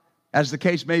God, as the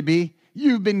case may be,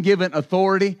 you've been given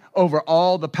authority over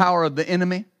all the power of the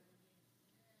enemy.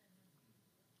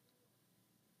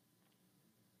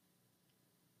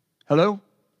 Hello?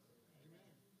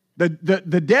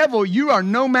 The devil, you are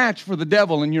no match for the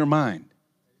devil in your mind.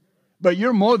 But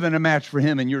you're more than a match for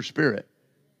him in your spirit.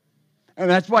 And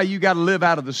that's why you got to live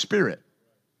out of the Spirit.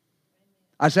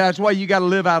 I say that's why you got to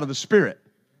live out of the Spirit.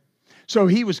 So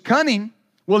he was cunning.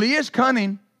 Well, he is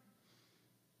cunning.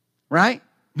 Right?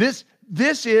 This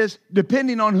is,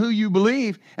 depending on who you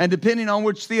believe and depending on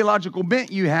which theological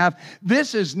bent you have,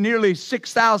 this is nearly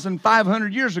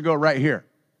 6,500 years ago right here.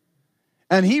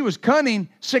 And he was cunning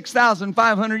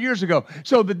 6,500 years ago.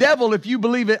 So the devil, if you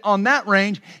believe it on that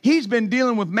range, he's been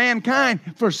dealing with mankind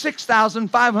for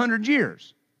 6,500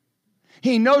 years.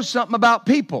 He knows something about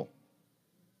people.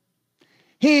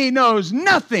 He knows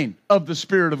nothing of the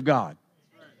Spirit of God.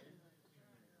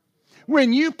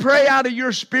 When you pray out of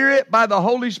your spirit by the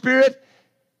Holy Spirit,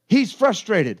 he's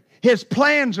frustrated. His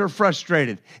plans are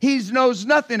frustrated. He knows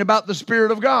nothing about the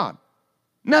Spirit of God.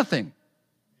 Nothing.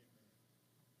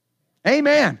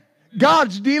 Amen.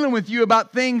 God's dealing with you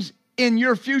about things in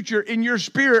your future, in your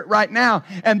spirit right now,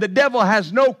 and the devil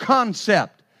has no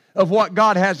concept of what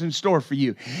God has in store for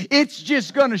you. It's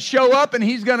just going to show up and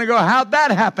he's going to go, how'd that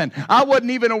happen? I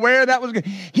wasn't even aware that was good.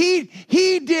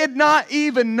 He did not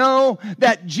even know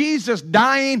that Jesus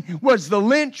dying was the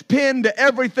linchpin to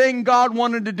everything God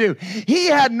wanted to do. He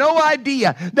had no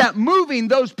idea that moving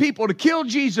those people to kill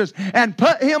Jesus and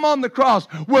put him on the cross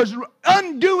was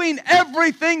undoing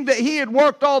everything that he had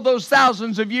worked all those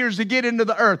thousands of years to get into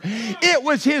the earth. It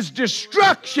was his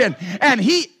destruction, and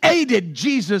he aided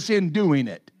Jesus in doing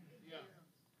it.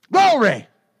 Glory.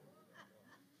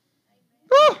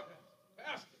 Woo.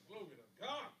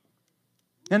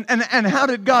 And how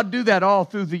did God do that all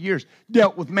through the years?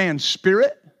 Dealt with man's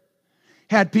spirit.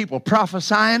 Had people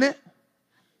prophesying it.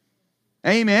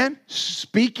 Amen.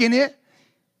 Speaking it.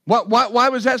 Why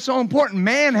was that so important?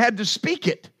 Man had to speak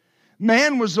it.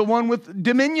 Man was the one with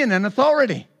dominion and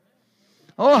authority.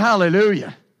 Oh,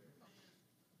 hallelujah.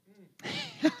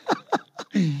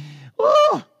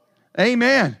 Oh,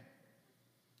 amen.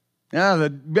 Now,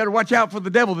 better watch out for the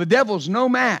devil. The devil's no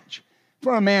match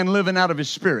for a man living out of his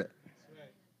spirit.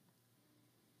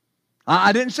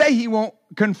 I didn't say he won't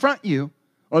confront you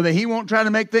or that he won't try to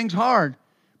make things hard,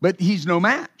 but he's no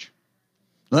match.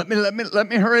 Let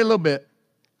me hurry a little bit.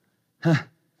 Huh.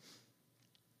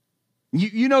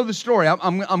 You know the story.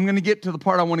 I'm going to get to the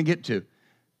part I want to get to.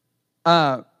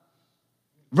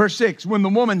 Verse 6, when the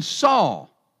woman saw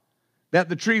that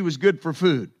the tree was good for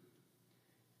food,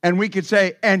 and we could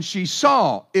say, and she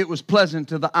saw it was pleasant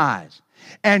to the eyes.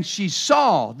 And she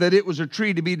saw that it was a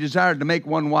tree to be desired to make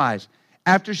one wise.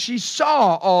 After she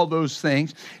saw all those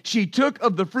things, she took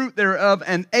of the fruit thereof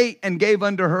and ate and gave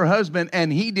unto her husband,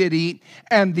 and he did eat.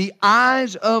 And the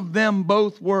eyes of them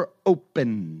both were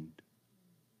opened.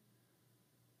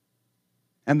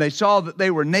 And they saw that they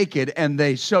were naked, and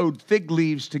they sewed fig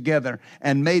leaves together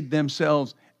and made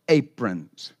themselves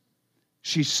aprons.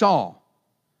 She saw.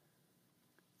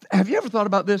 Have you ever thought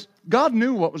about this? God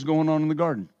knew what was going on in the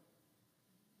garden.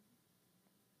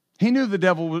 He knew the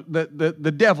devil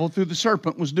through the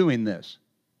serpent was doing this.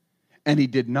 And he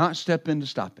did not step in to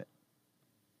stop it.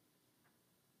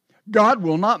 God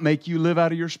will not make you live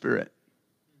out of your spirit.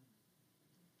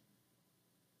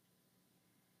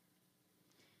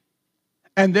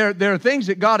 And there are things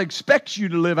that God expects you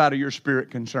to live out of your spirit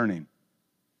concerning.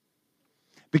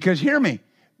 Because hear me,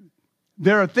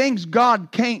 there are things God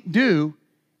can't do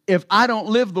if I don't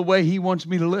live the way He wants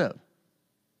me to live.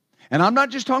 And I'm not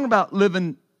just talking about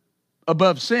living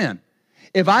above sin.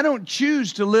 If I don't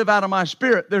choose to live out of my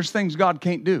spirit, there's things God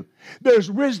can't do.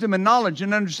 There's wisdom and knowledge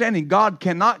and understanding God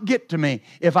cannot get to me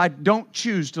if I don't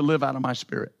choose to live out of my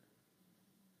spirit.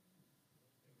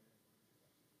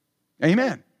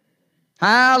 Amen.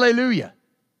 Hallelujah.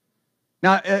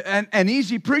 Now, an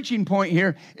easy preaching point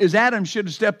here is Adam should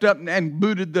have stepped up and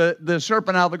booted the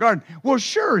serpent out of the garden. Well,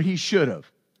 sure, he should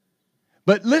have.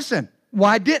 But listen,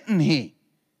 why didn't he?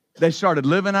 They started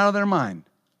living out of their mind.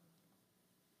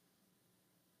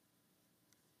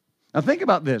 Now think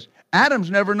about this.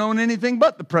 Adam's never known anything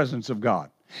but the presence of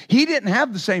God. He didn't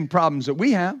have the same problems that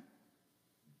we have.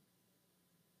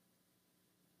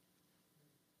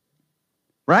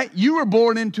 Right? You were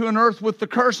born into an earth with the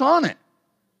curse on it.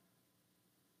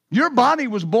 Your body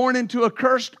was born into a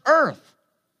cursed earth.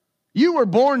 You were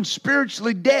born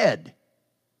spiritually dead.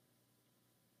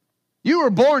 You were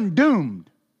born doomed.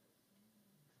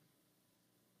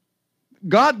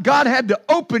 God had to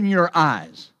open your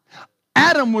eyes.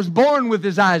 Adam was born with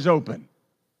his eyes open.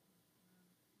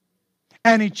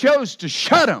 And he chose to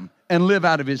shut them and live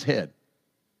out of his head.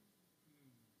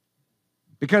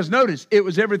 Because notice, it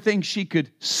was everything she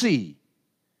could see.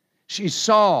 She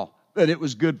saw that it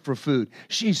was good for food.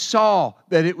 She saw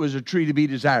that it was a tree to be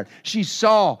desired. She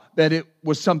saw that it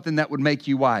was something that would make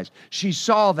you wise. She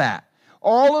saw that.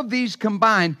 All of these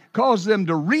combined caused them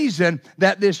to reason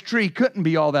that this tree couldn't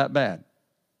be all that bad.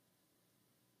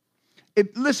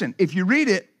 Listen, if you read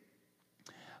it,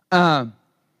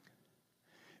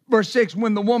 verse 6,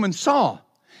 when the woman saw.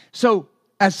 So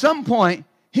at some point,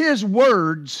 his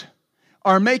words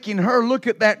are making her look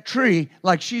at that tree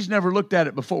like she's never looked at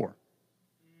it before.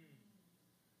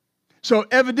 So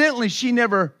evidently she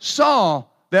never saw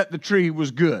that the tree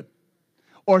was good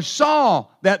or saw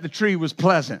that the tree was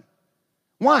pleasant.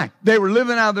 Why? They were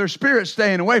living out of their spirit,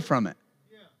 staying away from it.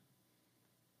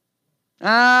 Yeah.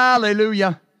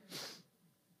 Hallelujah.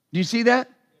 Do you see that?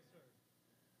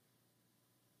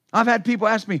 I've had people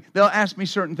ask me, they'll ask me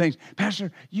certain things.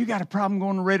 Pastor, you got a problem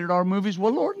going to rated R movies?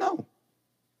 Well, Lord, no.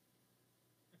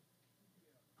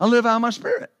 I live out of my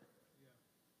spirit.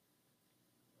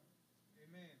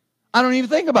 I don't even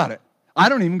think about it. I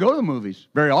don't even go to the movies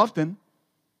very often.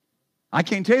 I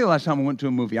can't tell you the last time I went to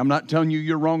a movie. I'm not telling you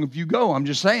you're wrong if you go. I'm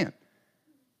just saying.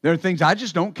 There are things I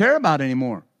just don't care about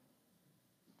anymore.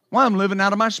 Why? I'm living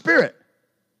out of my spirit.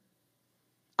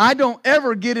 I don't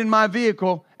ever get in my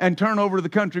vehicle and turn over to the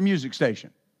country music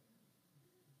station.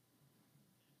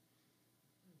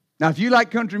 Now, if you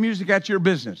like country music, that's your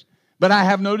business. But I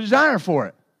have no desire for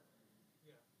it.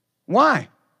 Why?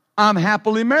 I'm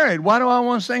happily married. Why do I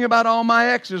want to sing about all my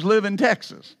exes live in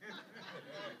Texas?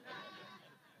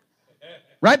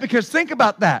 Right? Because think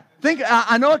about that.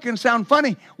 I know it can sound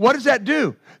funny. What does that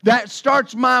do? That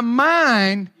starts my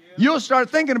mind. You'll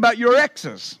start thinking about your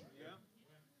exes.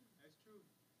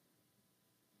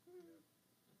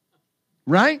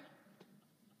 Right?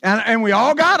 And we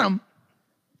all got them.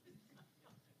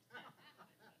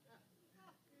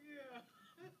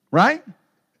 Right?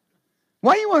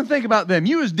 Why do you want to think about them?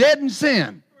 You was dead in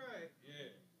sin.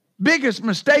 Biggest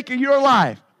mistake of your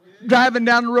life. Driving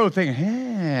down the road thinking,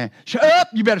 hey, shut up,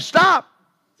 you better stop.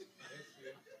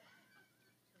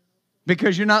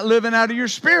 Because you're not living out of your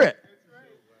spirit.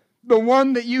 The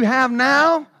one that you have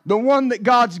now, the one that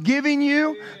God's giving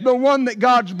you, the one that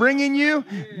God's bringing you,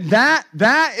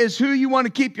 that is who you want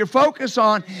to keep your focus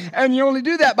on. And you only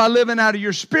do that by living out of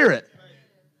your spirit.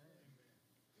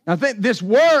 I think this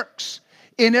works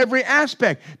in every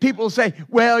aspect. People say,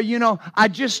 well, you know, I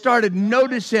just started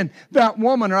noticing that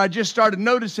woman, or I just started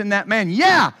noticing that man.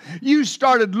 Yeah, you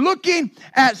started looking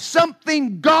at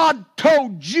something God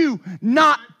told you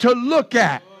not to look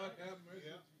at.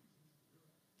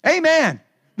 Amen.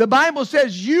 The Bible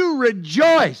says you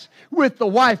rejoice with the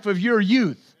wife of your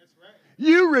youth.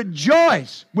 You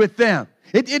rejoice with them.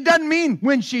 It doesn't mean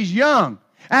when she's young.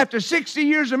 After 60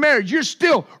 years of marriage, you're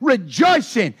still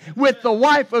rejoicing with the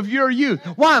wife of your youth.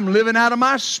 Why? I'm living out of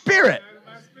my spirit.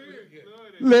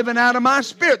 Living out of my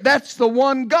spirit. That's the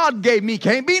one God gave me.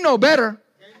 Can't be no better.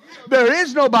 There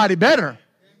is nobody better.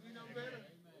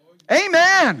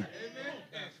 Amen.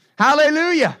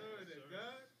 Hallelujah.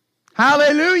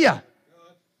 Hallelujah.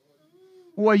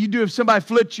 Well, you do if somebody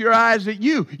flits your eyes at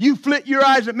you. You flit your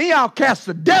eyes at me, I'll cast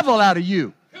the devil out of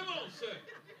you.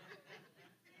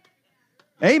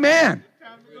 Amen.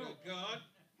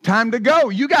 Time to go.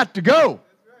 You got to go.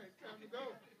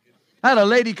 I had a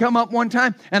lady come up one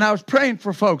time, and I was praying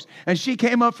for folks, and she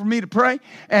came up for me to pray,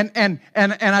 and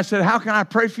I said, how can I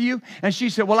pray for you? And she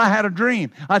said, well, I had a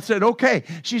dream. I said, okay.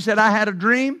 She said, I had a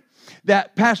dream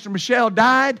that Pastor Michelle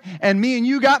died, and me and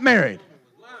you got married.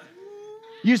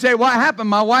 You say, what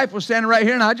happened? My wife was standing right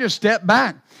here, and I just stepped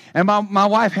back, and my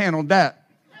wife handled that.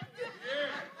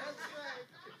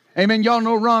 Amen. Y'all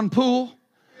know Ron Poole?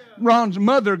 Ron's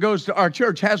mother goes to our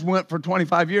church, has went for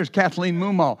 25 years, Kathleen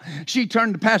Moomaw. She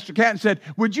turned to Pastor Cat and said,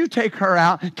 would you take her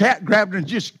out? Cat grabbed her and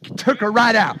just took her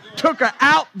right out. Took her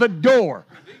out the door.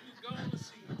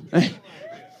 I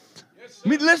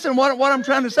mean, listen, what I'm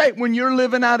trying to say. When you're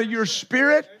living out of your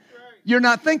spirit, you're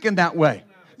not thinking that way.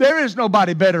 There is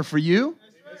nobody better for you.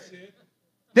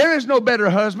 There is no better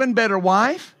husband, better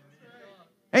wife.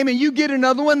 Amen. You get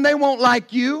another one, they won't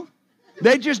like you.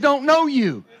 They just don't know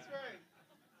you.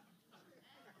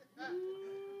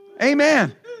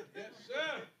 Amen.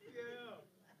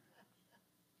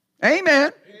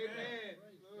 Amen.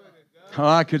 Oh,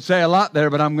 I could say a lot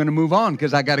there, but I'm going to move on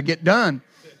because I got to get done.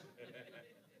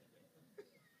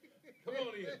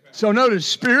 So notice,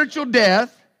 spiritual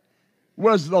death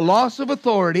was the loss of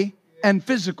authority and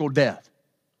physical death.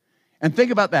 And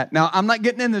think about that. Now, I'm not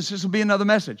getting in this. This will be another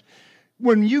message.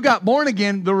 When you got born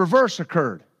again, the reverse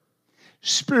occurred.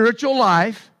 Spiritual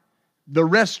life, the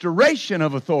restoration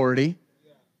of authority,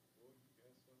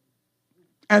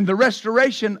 and the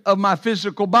restoration of my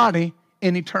physical body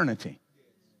in eternity.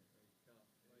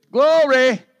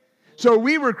 Glory. So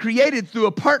we were created through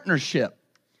a partnership.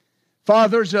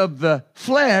 Fathers of the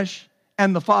flesh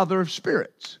and the father of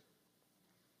spirits.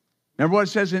 Remember what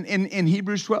it says in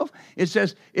Hebrews 12? It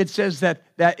says that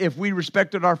if we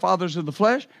respected our fathers of the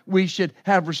flesh, we should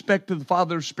have respect to the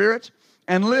father of spirits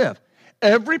and live.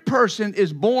 Every person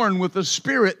is born with a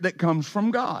spirit that comes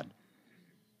from God.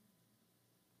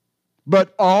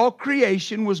 But all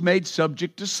creation was made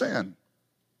subject to sin.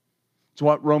 It's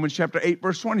what Romans chapter 8,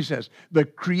 verse 20 says. The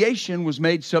creation was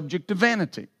made subject to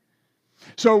vanity.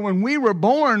 So when we were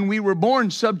born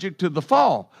subject to the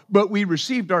fall, but we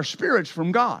received our spirits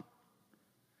from God.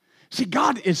 See,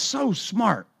 God is so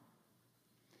smart.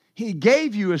 He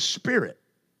gave you a spirit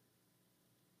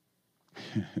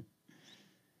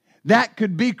that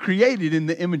could be created in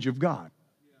the image of God.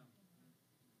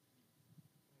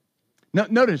 Now,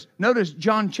 notice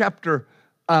John chapter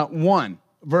 1,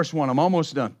 verse 1. I'm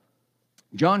almost done.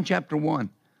 John chapter 1.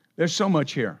 There's so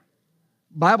much here.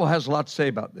 The Bible has a lot to say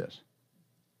about this.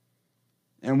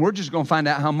 And we're just going to find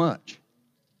out how much.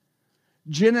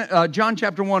 John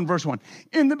chapter 1, verse 1.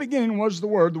 In the beginning was the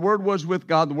Word was with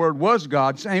God, the Word was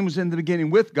God. Same was in the beginning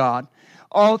with God.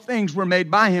 All things were made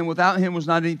by Him. Without Him was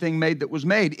not anything made that was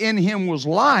made. In Him was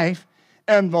life,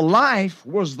 and the life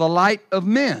was the light of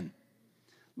men.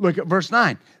 Look at verse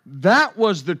 9. That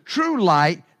was the true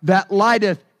light that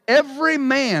lighteth every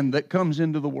man that comes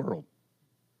into the world.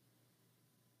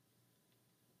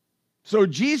 So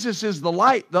Jesus is the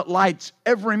light that lights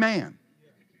every man.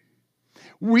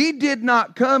 We did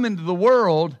not come into the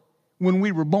world when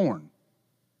we were born.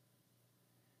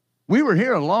 We were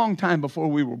here a long time before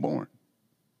we were born.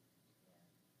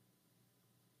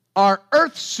 Our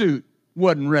earth suit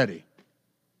wasn't ready.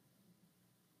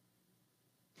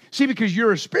 See, because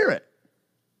you're a spirit.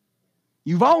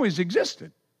 You've always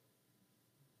existed.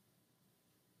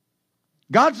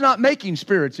 God's not making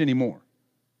spirits anymore.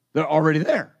 They're already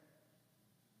there.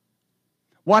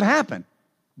 What happened?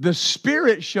 The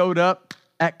Spirit showed up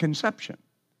at conception.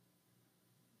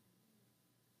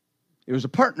 It was a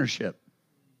partnership.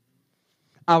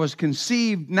 I was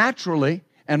conceived naturally,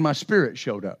 and my spirit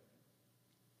showed up.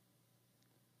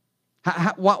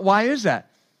 Why is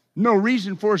that? No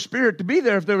reason for a spirit to be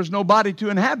there if there was no body to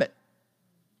inhabit.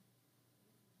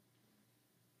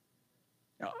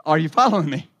 Are you following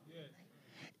me? Yes.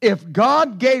 If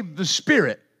God gave the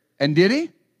Spirit, and did He?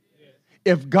 Yes.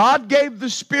 If God gave the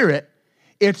Spirit,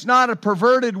 it's not a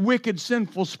perverted, wicked,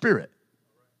 sinful spirit.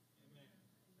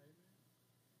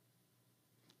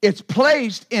 It's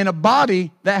placed in a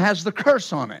body that has the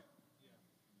curse on it.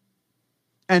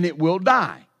 And it will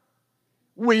die.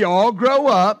 We all grow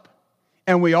up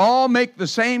and we all make the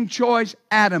same choice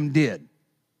Adam did.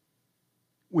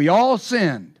 We all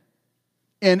sinned.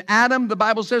 In Adam, the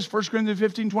Bible says, 1 Corinthians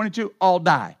 15:22, all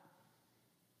die.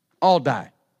 All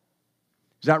die.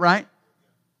 Is that right?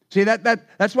 See,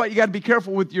 that's why you got to be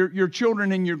careful with your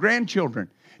children and your grandchildren.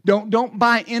 Don't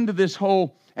buy into this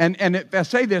whole, and if I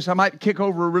say this, I might kick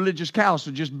over a religious cow,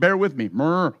 so just bear with me.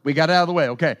 We got it out of the way,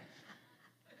 okay.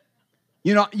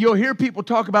 You know, you'll hear people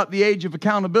talk about the age of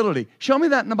accountability. Show me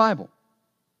that in the Bible.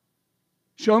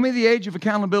 Show me the age of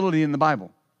accountability in the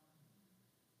Bible.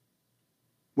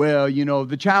 Well,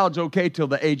 the child's okay till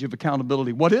the age of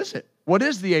accountability. What is it? What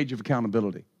is the age of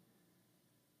accountability?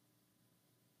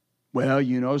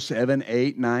 Well, 7,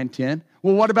 8, 9, 10.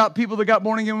 Well, what about people that got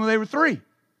born again when they were 3?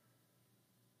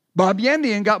 Bob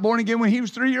Yandian got born again when he was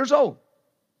 3 years old.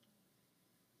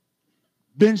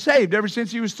 Been saved ever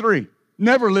since he was 3.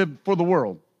 Never lived for the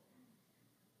world.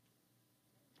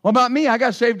 What about me? I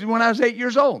got saved when I was 8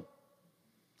 years old.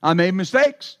 I made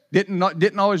mistakes.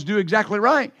 Didn't always do exactly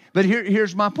right. But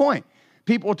here's my point.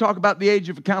 People will talk about the age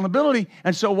of accountability,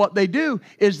 and so what they do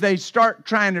is they start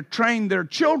trying to train their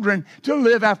children to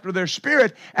live after their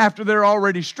spirit after they're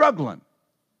already struggling.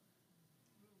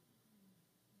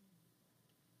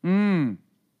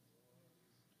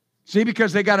 See,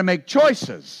 because they got to make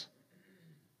choices.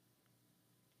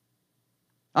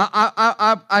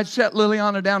 I sat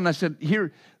Liliana down and I said,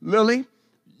 here, Lily,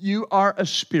 you are a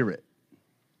spirit.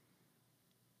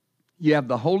 You have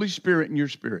the Holy Spirit in your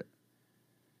spirit.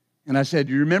 And I said,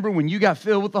 you remember when you got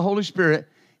filled with the Holy Spirit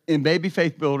in Baby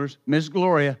Faith Builders, Miss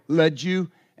Gloria led you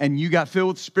and you got filled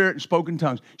with the Spirit and spoke in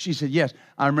tongues? She said, yes,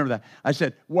 I remember that. I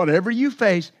said, whatever you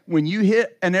face, when you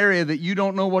hit an area that you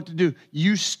don't know what to do,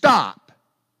 you stop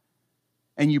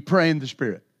and you pray in the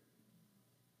Spirit.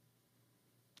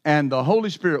 And the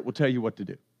Holy Spirit will tell you what to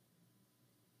do.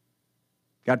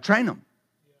 Got to train them.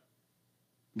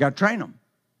 Got to train them.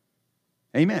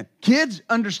 Amen. Kids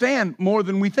understand more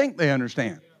than we think they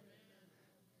understand.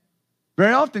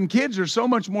 Very often, kids are so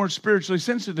much more spiritually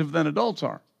sensitive than adults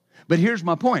are. But here's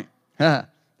my point.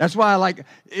 That's why I like,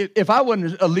 if I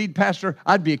wasn't a lead pastor,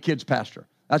 I'd be a kids pastor.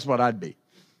 That's what I'd be.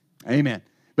 Amen.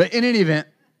 But in any event,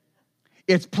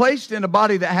 it's placed in a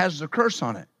body that has a curse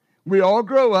on it. We all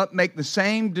grow up, make the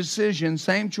same decision,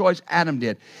 same choice Adam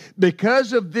did.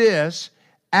 Because of this,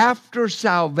 after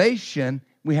salvation,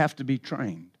 we have to be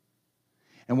trained.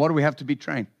 And what do we have to be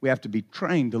trained? We have to be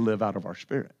trained to live out of our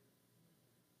spirit.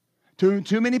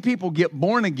 Too many people get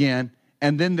born again,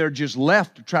 and then they're just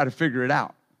left to try to figure it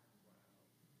out.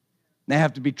 They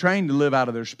have to be trained to live out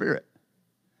of their spirit.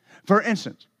 For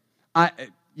instance,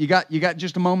 you got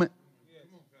just a moment?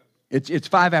 It's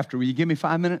 5 after. Will you give me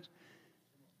 5 minutes?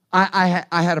 I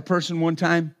had a person one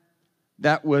time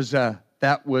that was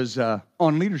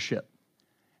on leadership.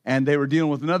 And they were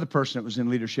dealing with another person that was in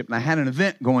leadership. And I had an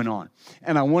event going on.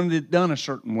 And I wanted it done a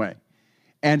certain way.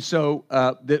 And so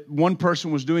that one person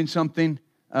was doing something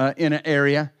in an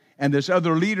area. And this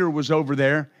other leader was over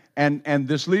there. And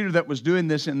this leader that was doing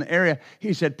this in the area,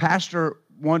 he said, Pastor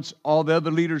wants all the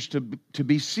other leaders to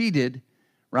be seated,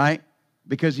 right?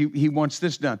 Because he wants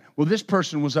this done. Well, this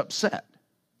person was upset.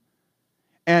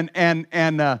 And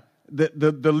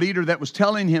the leader that was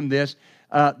telling him this,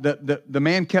 the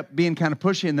man kept being kind of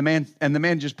pushy, and the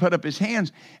man just put up his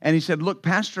hands, and he said, look,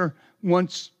 Pastor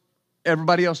wants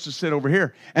everybody else to sit over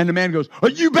here. And the man goes, oh,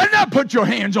 you better not put your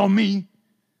hands on me.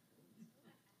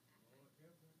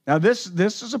 Now this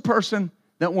is a person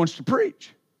that wants to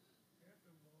preach,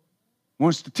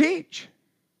 wants to teach.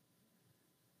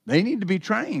 They need to be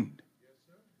trained.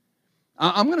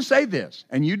 I'm going to say this,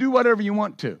 and you do whatever you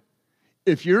want to.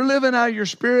 If you're living out of your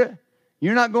spirit,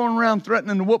 you're not going around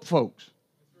threatening to whoop folks.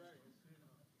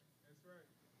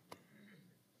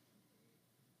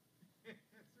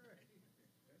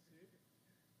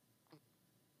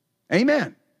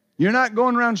 Amen. You're not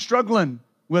going around struggling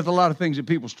with a lot of things that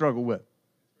people struggle with.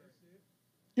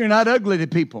 You're not ugly to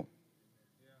people.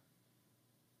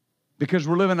 Because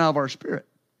we're living out of our spirit.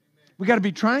 We got to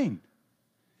be trained.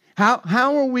 How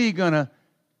are we going to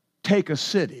take a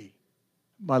city?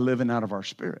 By living out of our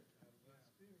spirit.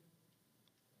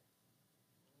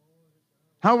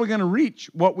 How are we going to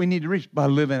reach what we need to reach? By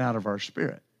living out of our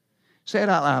spirit. Say it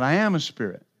out loud. I am a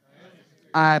spirit.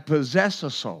 I possess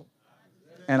a soul.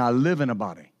 And I live in a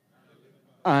body.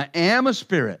 I am a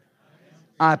spirit.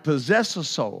 I possess a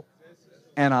soul.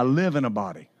 And I live in a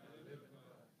body.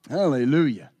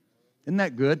 Hallelujah. Isn't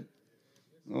that good?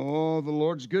 Oh, the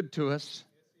Lord's good to us.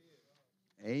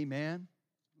 Amen.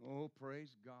 Oh,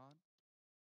 praise God.